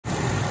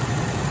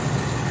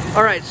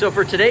Alright, so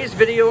for today's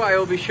video, I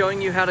will be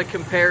showing you how to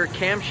compare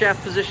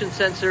camshaft position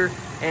sensor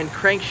and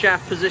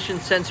crankshaft position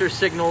sensor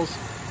signals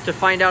to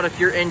find out if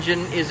your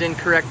engine is in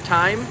correct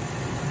time.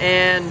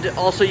 And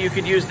also you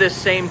could use this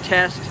same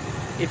test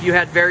if you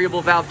had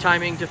variable valve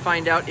timing to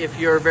find out if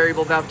your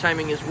variable valve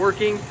timing is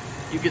working.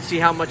 You could see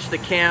how much the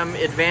cam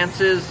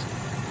advances,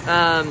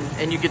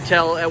 and you could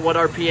tell at what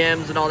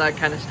RPMs and all that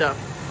kind of stuff.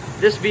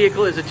 This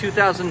vehicle is a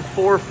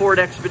 2004 Ford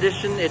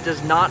Expedition. It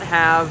does not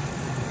have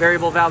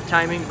variable valve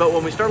timing, but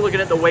when we start looking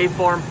at the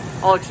waveform,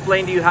 I'll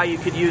explain to you how you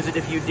could use it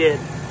if you did.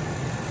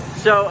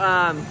 So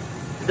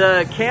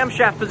the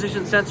camshaft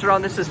position sensor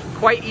on this is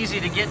quite easy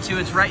to get to.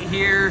 It's right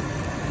here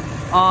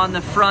on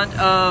the front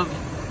of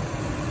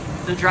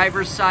the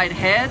driver's side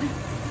head.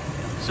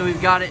 So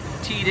we've got it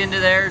teed into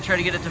there. Try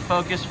to get it to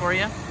focus for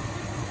you.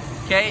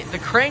 Okay, the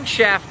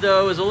crankshaft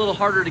though is a little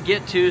harder to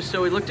get to,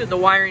 so we looked at the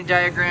wiring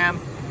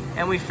diagram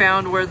and we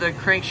found where the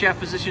crankshaft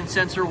position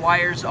sensor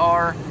wires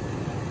are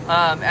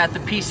at the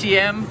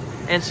PCM,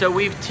 and so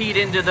we've teed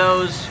into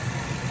those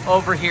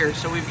over here.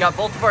 So we've got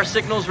both of our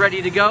signals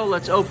ready to go.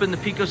 Let's open the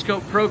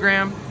Picoscope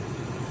program.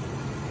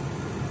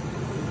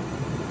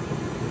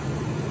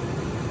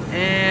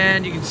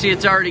 And you can see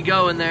it's already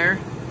going there.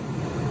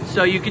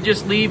 So you could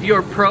just leave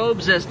your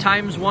probes as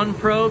 ×1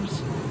 probes,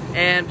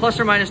 and plus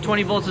or minus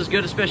 20 volts is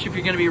good, especially if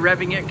you're going to be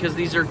revving it, because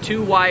these are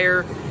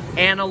 2-wire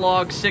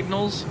analog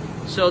signals.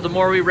 So the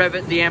more we rev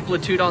it, the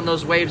amplitude on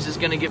those waves is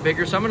going to get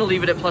bigger. So I'm going to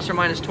leave it at plus or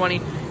minus 20.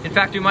 In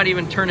fact, we might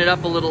even turn it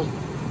up a little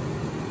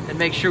and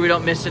make sure we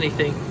don't miss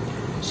anything.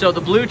 So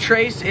the blue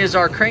trace is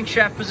our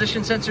crankshaft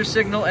position sensor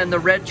signal, and the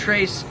red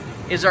trace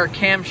is our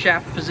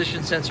camshaft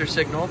position sensor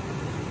signal.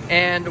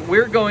 And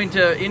we're going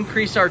to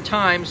increase our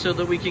time so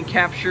that we can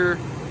capture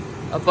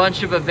a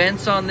bunch of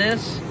events on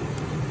this.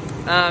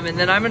 And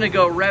then I'm going to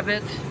go rev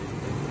it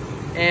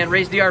and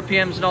raise the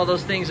RPMs and all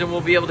those things, and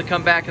we'll be able to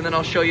come back, and then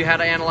I'll show you how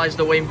to analyze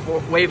the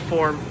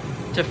waveform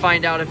to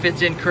find out if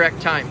it's in correct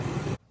time.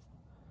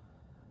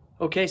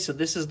 Okay, so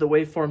this is the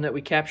waveform that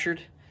we captured,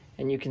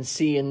 and you can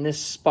see in this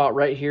spot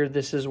right here,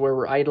 this is where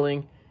we're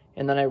idling,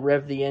 and then I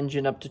rev the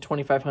engine up to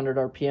 2500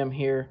 RPM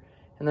here,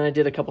 and then I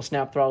did a couple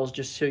snap throttles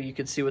just so you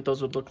could see what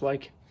those would look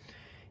like.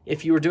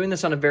 If you were doing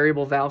this on a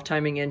variable valve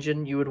timing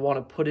engine, you would want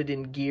to put it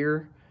in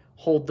gear,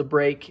 hold the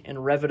brake,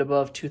 and rev it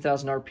above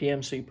 2000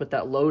 RPM, so you put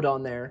that load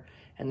on there,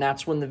 and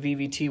that's when the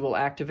VVT will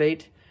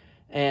activate,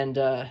 and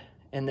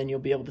then you'll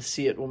be able to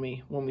see it when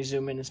we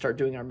zoom in and start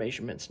doing our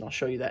measurements, and I'll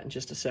show you that in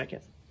just a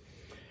second.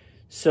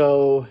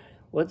 So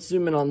let's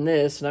zoom in on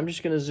this, and I'm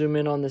just going to zoom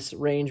in on this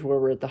range where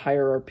we're at the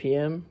higher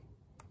RPM,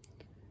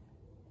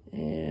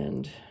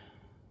 and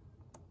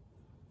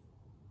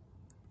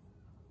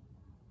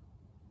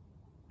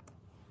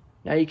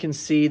now you can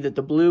see that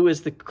the blue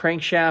is the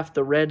crankshaft,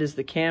 the red is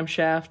the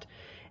camshaft,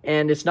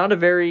 and it's not a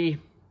very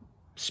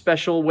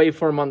special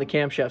waveform on the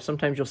camshaft.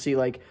 Sometimes you'll see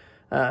like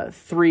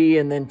 3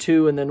 and then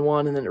 2 and then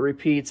 1 and then it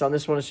repeats. On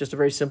this one, it's just a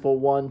very simple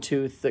 1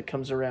 tooth that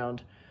comes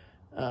around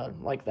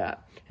like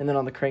that. And then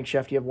on the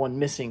crankshaft, you have 1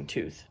 missing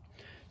tooth.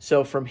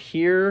 So from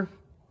here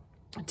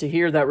to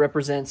here, that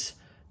represents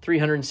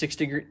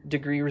 360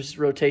 degrees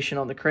rotation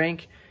on the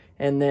crank.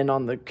 And then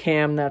on the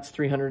cam, that's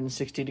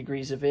 360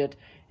 degrees of it.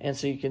 And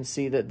so you can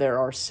see that there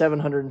are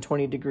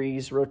 720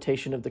 degrees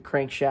rotation of the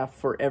crankshaft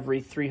for every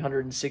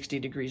 360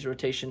 degrees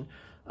rotation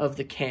of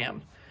the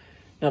cam.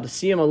 Now to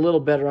see them a little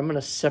better, I'm going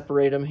to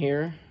separate them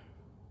here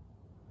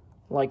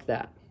like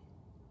that.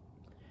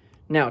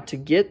 Now to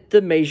get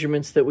the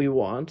measurements that we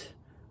want,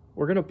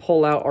 we're going to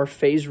pull out our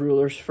phase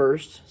rulers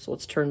first. So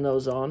let's turn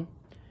those on.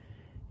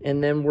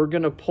 And then we're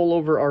going to pull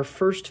over our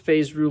first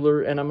phase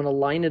ruler, and I'm going to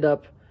line it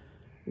up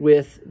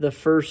with the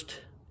first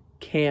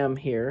cam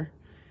here.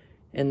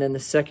 And then the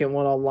second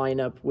one I'll line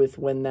up with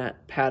when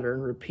that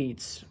pattern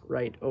repeats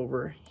right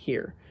over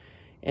here.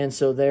 And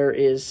so there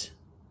is,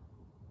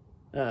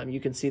 you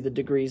can see the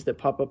degrees that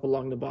pop up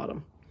along the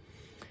bottom.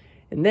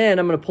 And then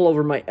I'm going to pull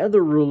over my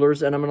other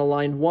rulers, and I'm going to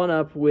line one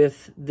up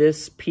with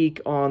this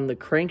peak on the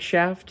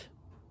crankshaft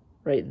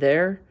right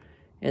there,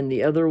 and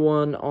the other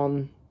one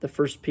on the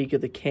first peak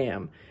of the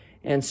cam.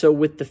 And so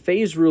with the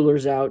phase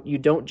rulers out, you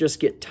don't just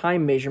get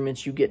time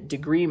measurements, you get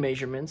degree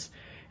measurements.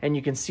 And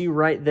you can see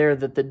right there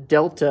that the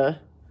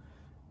delta,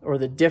 or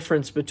the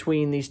difference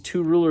between these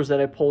two rulers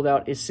that I pulled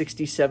out, is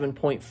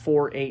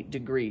 67.48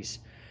 degrees.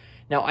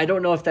 Now, I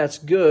don't know if that's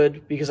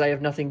good because I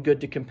have nothing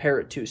good to compare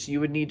it to. So you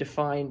would need to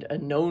find a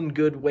known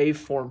good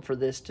waveform for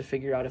this to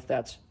figure out if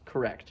that's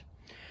correct.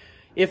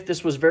 If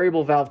this was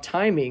variable valve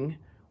timing,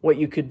 what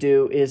you could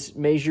do is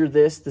measure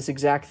this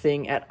exact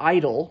thing at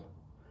idle,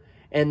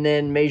 and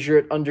then measure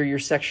it under your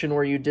section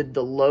where you did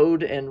the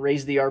load and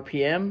raise the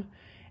RPM.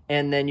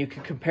 And then you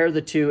can compare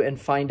the two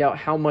and find out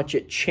how much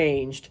it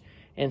changed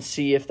and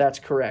see if that's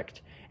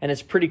correct. And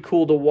it's pretty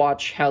cool to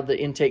watch how the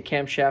intake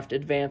camshaft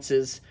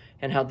advances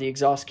and how the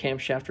exhaust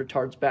camshaft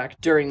retards back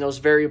during those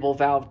variable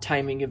valve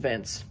timing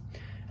events.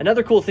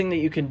 Another cool thing that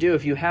you can do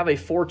if you have a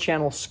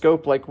 4-channel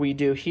scope like we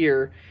do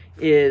here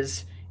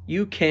is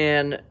you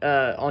can,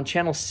 on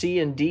channel C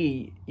and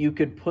D, you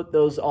could put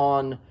those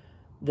on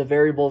the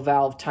variable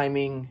valve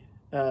timing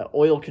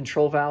oil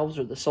control valves,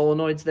 or the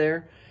solenoids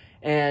there.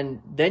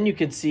 And then you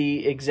can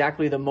see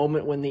exactly the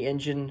moment when the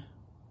engine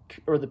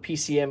or the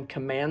PCM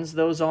commands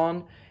those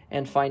on,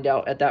 and find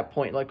out at that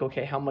point, like,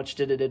 okay, how much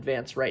did it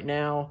advance right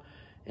now?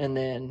 And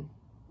then,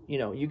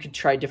 you could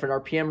try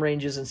different RPM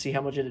ranges and see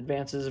how much it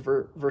advances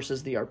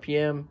versus the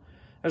RPM.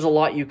 There's a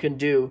lot you can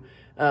do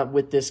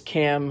with this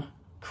cam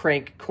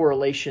crank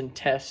correlation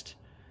test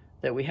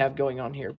that we have going on here.